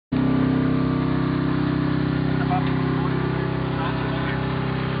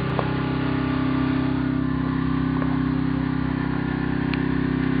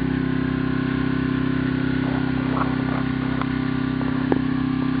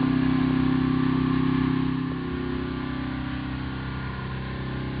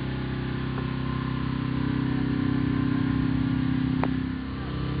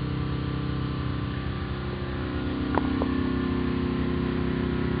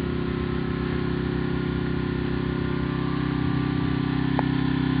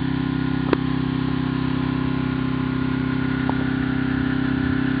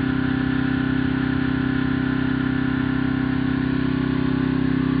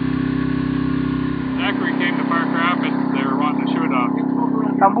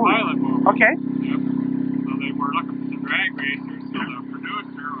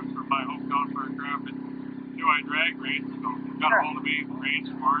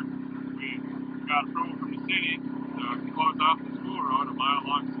got approval from the city to close off the school road, a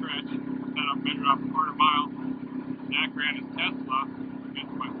mile-long stretch, set up, measure off a quarter mile. Zach ran his Tesla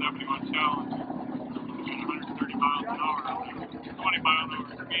against my 71 Challenger. He got 130 miles an hour on there, 20 miles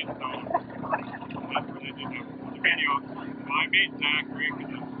over speed zone. That's where they did the video. Well, I beat Zachary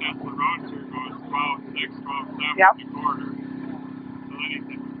because his Tesla Roadster goes 12.6, 12.7 Yep. and a quarter. So then he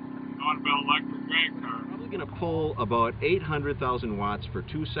said, I want to build an electric drag car. Probably going to pull about 800,000 watts for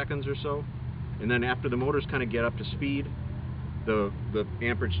 2 seconds or so, and then after the motors kind of get up to speed, the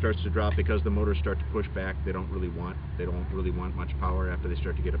amperage starts to drop because the motors start to push back. They don't really want much power after they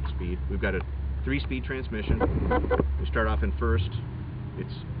start to get up to speed. We've got a 3-speed transmission. We start off in first.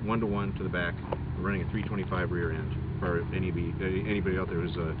 It's 1-to-1 to the back. We're running a 325 rear end for anybody out there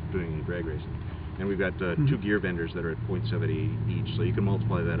who's doing any drag racing. And we've got 2 gear benders that are at 0.78 each, so you can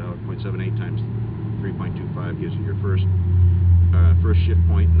multiply that out. 0.78 times 3.25 gives you your first shift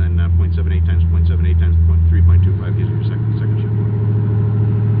point, and then 0.78 times 0.78 times 3.25 gives you your second shift point.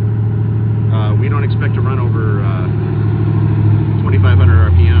 We don't expect to run over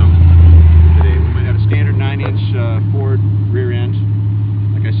 2,500 RPM today. We might have a standard 9-inch Ford rear end,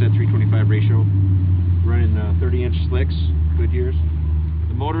 like I said, 325 ratio. Running 30-inch slicks, Goodyears.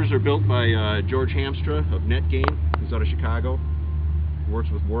 The motors are built by George Hamstra of Netgain. He's out of Chicago. He works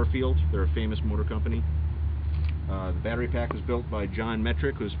with Warfield. They're a famous motor company. The battery pack was built by John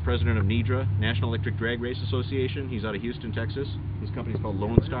Metrick, who's president of NEDRA, National Electric Drag Race Association. He's out of Houston, Texas. His company's called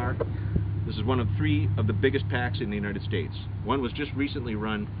Lone Star. This is one of 3 of the biggest packs in the United States. One was just recently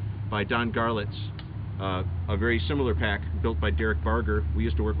run by Don Garlitz, a very similar pack built by Derek Barger. We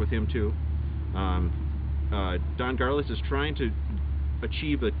used to work with him too. Don Garlitz is trying to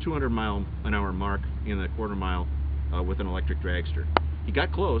achieve a 200-mile-an-hour mark in the quarter mile with an electric dragster. He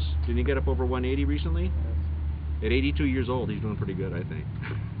got close. Didn't he get up over 180 recently? At 82 years old, he's doing pretty good, I think.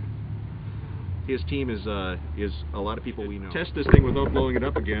 His team is a lot of people we know. Test this thing without blowing it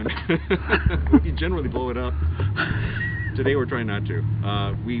up again. We generally blow it up. Today we're trying not to.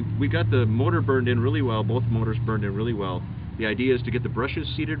 We got the motor burned in really well. Both motors burned in really well. The idea is to get the brushes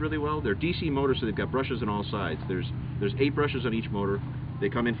seated really well. They're DC motors, so they've got brushes on all sides. There's 8 brushes on each motor. They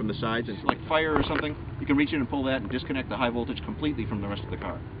come in from the sides. It's like fire or something. You can reach in and pull that and disconnect the high voltage completely from the rest of the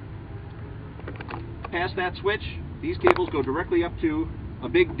car. Past that switch, these cables go directly up to a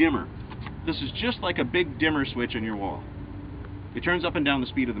big dimmer. This is just like a big dimmer switch on your wall. It turns up and down the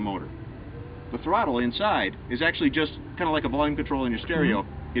speed of the motor. The throttle inside is actually just kind of like a volume control in your stereo.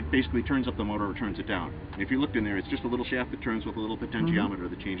 It basically turns up the motor or turns it down. And if you looked in there, it's just a little shaft that turns with a little potentiometer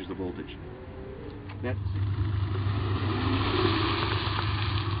that changes the voltage. That's